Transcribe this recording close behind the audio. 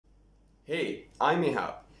Hey, I'm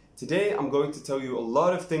Ihab. Today I'm going to tell you a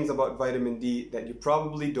lot of things about vitamin D that you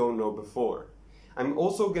probably don't know before. I'm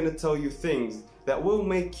also going to tell you things that will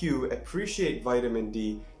make you appreciate vitamin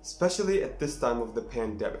D, especially at this time of the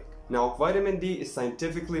pandemic. Now, vitamin D is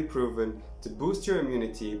scientifically proven to boost your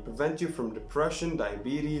immunity, prevent you from depression,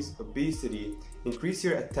 diabetes, obesity, increase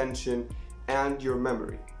your attention, and your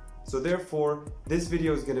memory. So therefore, this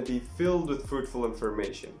video is going to be filled with fruitful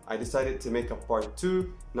information. I decided to make a part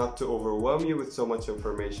 2, not to overwhelm you with so much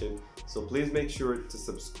information, so please make sure to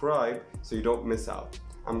subscribe so you don't miss out.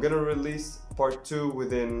 I'm going to release part 2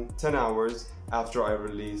 within 10 hours after I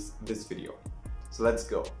release this video. So let's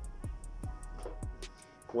go.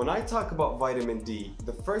 When I talk about vitamin D,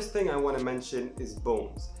 the first thing I want to mention is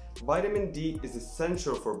bones. Vitamin D is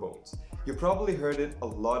essential for bones. You probably heard it a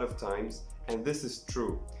lot of times, and this is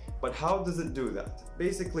true. But how does it do that?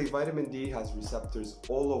 Basically, vitamin D has receptors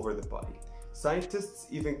all over the body. Scientists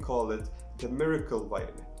even call it the miracle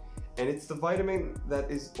vitamin. And it's the vitamin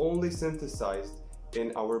that is only synthesized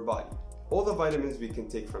in our body. All the vitamins we can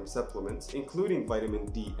take from supplements, including vitamin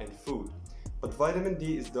D and food. But vitamin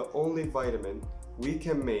D is the only vitamin we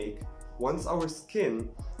can make once our skin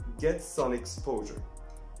gets sun exposure.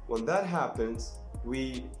 When that happens,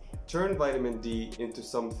 we turn vitamin D into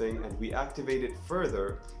something and we activate it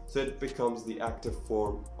further so it becomes the active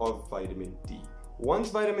form of vitamin D. Once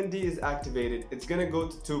vitamin D is activated, it's going to go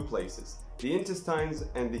to two places, the intestines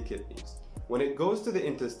and the kidneys. When it goes to the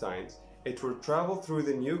intestines, it will travel through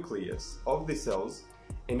the nucleus of the cells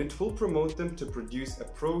and it will promote them to produce a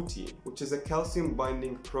protein, which is a calcium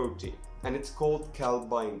binding protein, and it's called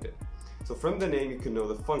calbindin. So from the name you can know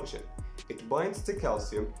the function. It binds to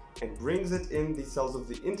calcium and brings it in the cells of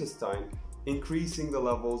the intestine, increasing the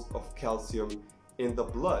levels of calcium in the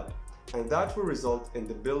blood, and that will result in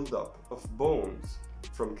the buildup of bones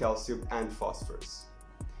from calcium and phosphorus.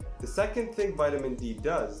 The second thing vitamin D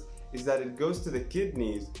does is that it goes to the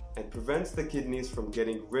kidneys and prevents the kidneys from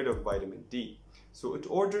getting rid of vitamin D. So it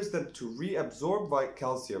orders them to reabsorb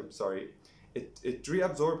calcium, it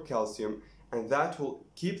reabsorbs calcium, and that will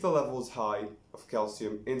keep the levels high of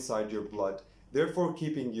calcium inside your blood, therefore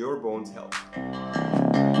keeping your bones healthy.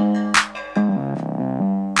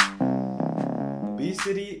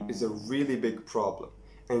 Obesity is a really big problem,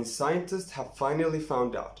 and scientists have finally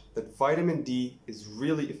found out that vitamin D is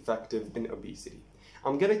really effective in obesity.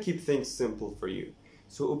 I'm gonna keep things simple for you.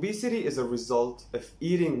 So obesity is a result of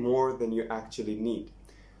eating more than you actually need.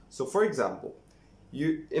 So for example,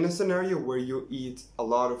 in a scenario where you eat a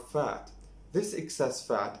lot of fat, this excess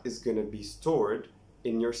fat is going to be stored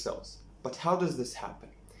in your cells. But how does this happen?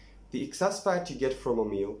 The excess fat you get from a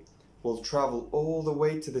meal will travel all the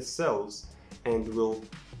way to the cells and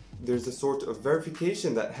there's a sort of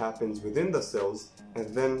verification that happens within the cells,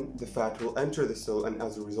 and then the fat will enter the cell, and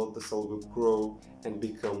as a result the cell will grow and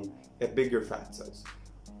become a bigger fat cells.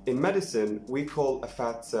 In medicine, we call a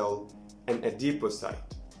fat cell an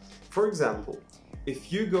adipocyte. For example,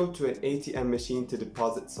 if you go to an ATM machine to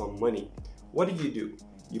deposit some money, what do?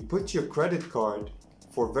 You put your credit card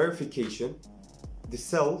for verification. The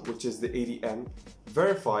cell, which is the ATM,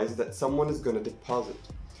 verifies that someone is going to deposit.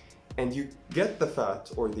 And you get the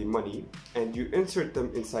fat or the money and you insert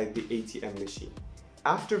them inside the ATM machine.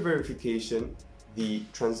 After verification, the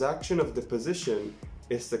transaction of deposition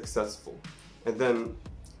is successful. And then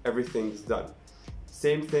everything's done.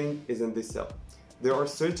 Same thing is in the cell. There are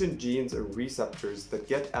certain genes or receptors that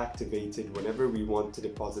get activated whenever we want to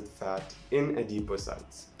deposit fat in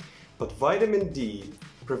adipocytes. But vitamin D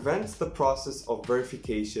prevents the process of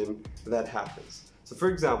verification that happens. So for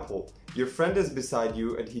example, your friend is beside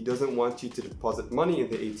you and he doesn't want you to deposit money in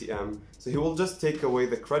the ATM, so he will just take away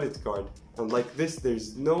the credit card, and like this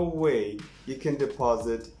there's no way you can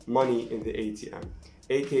deposit money in the ATM,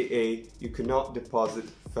 aka you cannot deposit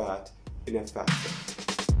fat in a fat cell.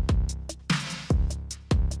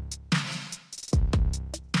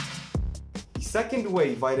 The second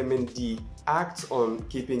way vitamin D acts on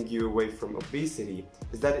keeping you away from obesity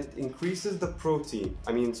is that it increases the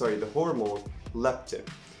hormone leptin.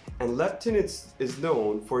 And leptin is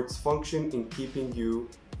known for its function in keeping you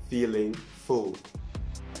feeling full.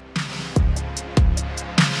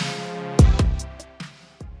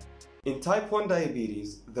 In type 1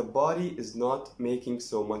 diabetes, the body is not making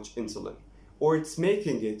so much insulin. Or it's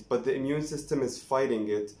making it, but the immune system is fighting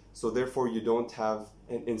it, so therefore you don't have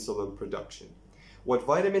an insulin production. What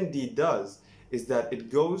vitamin D does is that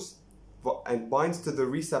it goes and binds to the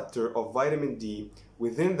receptor of vitamin D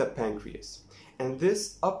within the pancreas. And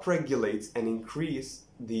this upregulates and increases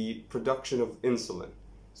the production of insulin.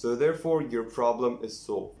 So therefore your problem is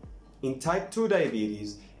solved. In type 2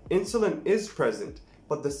 diabetes, insulin is present,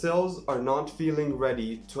 but the cells are not feeling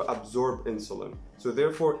ready to absorb insulin. So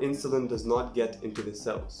therefore insulin does not get into the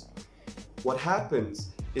cells. What happens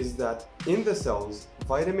is that in the cells,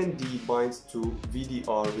 vitamin D binds to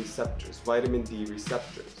VDR receptors, vitamin D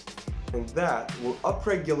receptors. And that will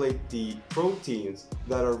upregulate the proteins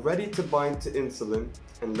that are ready to bind to insulin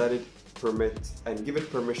and let it give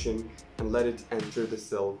it permission and let it enter the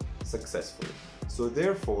cell successfully. So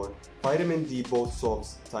therefore, vitamin D both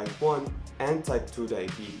solves type 1 and type 2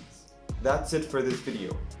 diabetes. That's it for this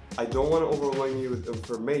video. I don't want to overwhelm you with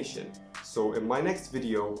information. So in my next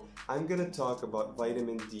video, I'm going to talk about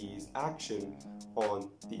vitamin D's action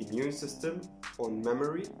on the immune system, on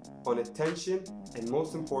memory, on attention, and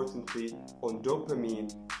most importantly, on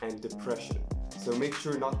dopamine and depression. So make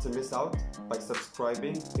sure not to miss out by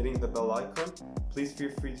subscribing, hitting the bell icon. Please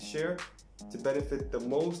feel free to share to benefit the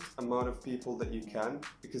most amount of people that you can,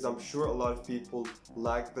 because I'm sure a lot of people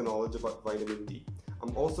lack the knowledge about vitamin D.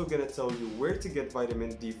 I'm also going to tell you where to get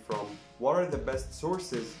vitamin D from, what are the best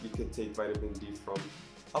sources you can take vitamin D from.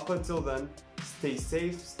 Up until then, stay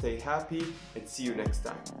safe, stay happy, and see you next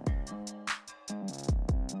time.